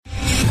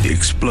The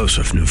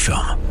explosive new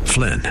film,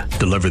 Flynn,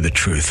 Deliver the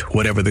Truth,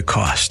 Whatever the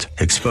Cost,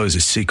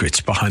 exposes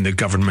secrets behind the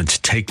government's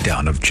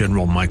takedown of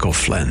General Michael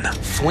Flynn.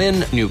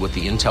 Flynn knew what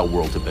the intel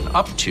world had been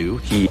up to.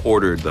 He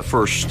ordered the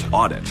first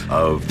audit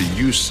of the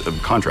use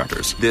of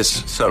contractors.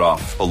 This set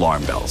off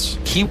alarm bells.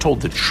 He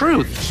told the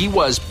truth. He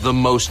was the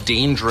most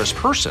dangerous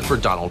person for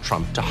Donald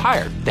Trump to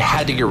hire. They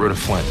had to get rid of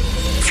Flynn.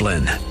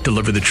 Flynn,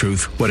 Deliver the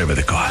Truth, Whatever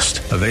the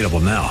Cost. Available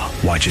now.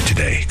 Watch it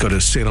today. Go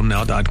to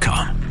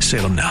salemnow.com.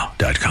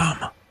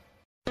 salemnow.com.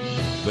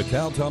 The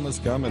Cal Thomas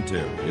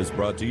Commentary is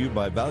brought to you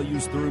by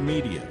Values Through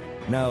Media.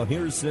 Now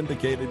here's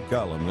syndicated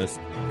columnist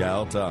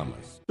Cal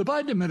Thomas. The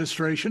Biden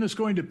administration is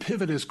going to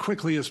pivot as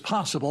quickly as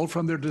possible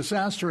from their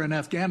disaster in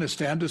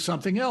Afghanistan to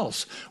something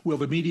else. Will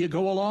the media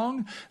go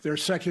along? Their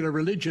secular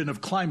religion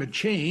of climate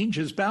change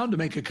is bound to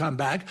make a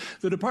comeback.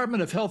 The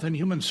Department of Health and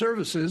Human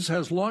Services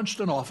has launched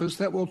an office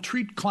that will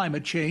treat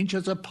climate change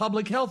as a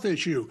public health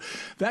issue.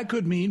 That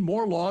could mean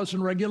more laws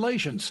and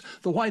regulations.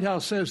 The White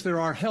House says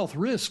there are health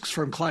risks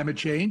from climate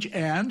change,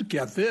 and,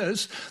 get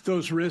this,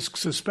 those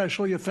risks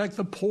especially affect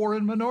the poor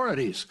and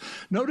minorities.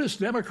 Notice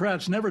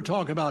Democrats never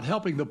talk about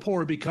helping the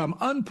poor become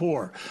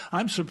unpoor.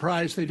 I'm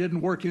surprised they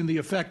didn't work in the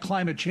effect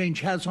climate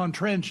change has on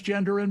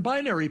transgender and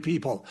binary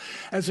people.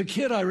 As a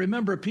kid, I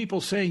remember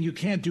people saying you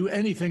can't do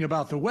anything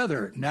about the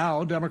weather.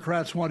 Now,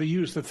 Democrats want to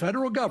use the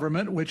federal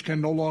government, which can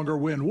no longer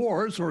win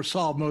wars or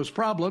solve most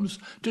problems,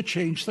 to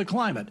change the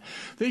climate.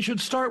 They should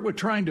start with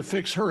trying to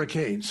fix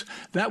hurricanes.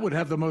 That would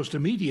have the most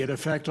immediate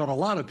effect on a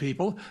lot of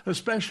people,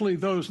 especially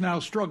those now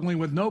struggling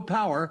with no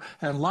power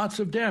and lots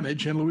of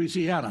damage in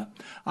Louisiana.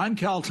 I'm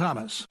Cal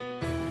Thomas.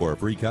 For a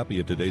free copy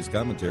of today's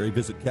commentary,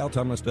 visit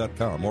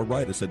calthomas.com or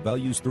write us at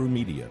Values Through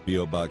Media,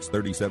 P.O. Box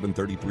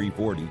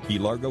 373340, Key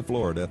Largo,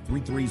 Florida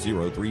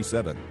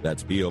 33037.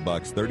 That's P.O.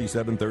 Box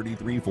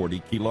 373340,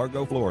 Key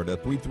Largo, Florida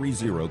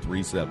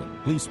 33037.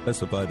 Please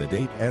specify the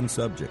date and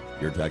subject.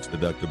 Your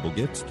tax-deductible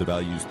gifts to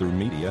Values Through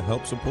Media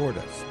help support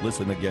us.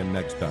 Listen again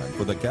next time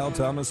for the Cal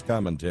Thomas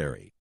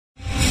Commentary.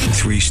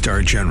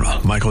 Three-star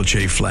General Michael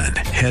J. Flynn,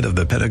 head of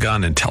the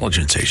Pentagon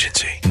Intelligence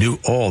Agency, knew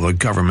all the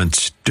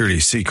government's dirty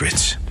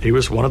secrets. He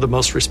was one of the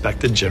most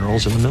respected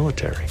generals in the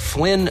military.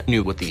 Flynn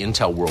knew what the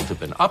intel world had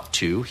been up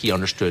to. He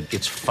understood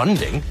its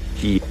funding.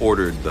 He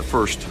ordered the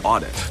first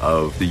audit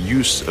of the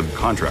use of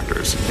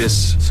contractors.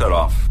 This set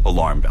off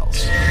alarm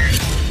bells.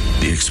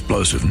 The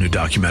explosive new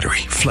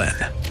documentary, Flynn,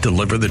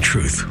 Deliver the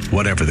Truth,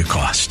 Whatever the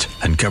Cost,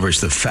 uncovers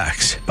the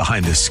facts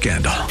behind this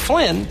scandal.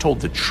 Flynn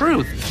told the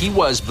truth. He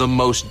was the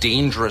most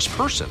dangerous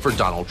person for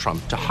Donald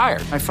Trump to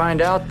hire. I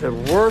find out the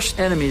worst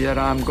enemy that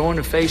I'm going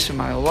to face in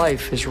my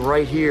life is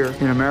right here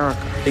in America.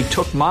 They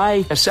took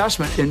my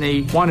assessment and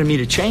they wanted me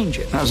to change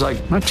it. And I was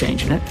like, I'm not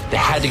changing it. They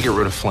had to get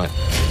rid of Flynn.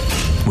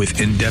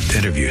 With in-depth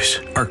interviews,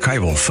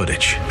 archival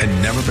footage,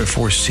 and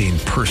never-before-seen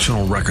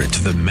personal records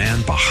of the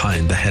man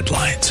behind the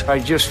headlines. I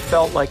just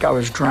felt like I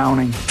was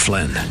drowning.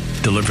 Flynn,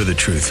 Deliver the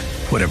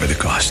Truth, Whatever the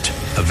Cost.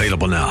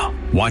 Available now.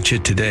 Watch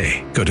it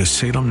today. Go to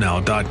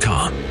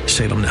salemnow.com.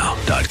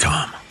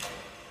 salemnow.com.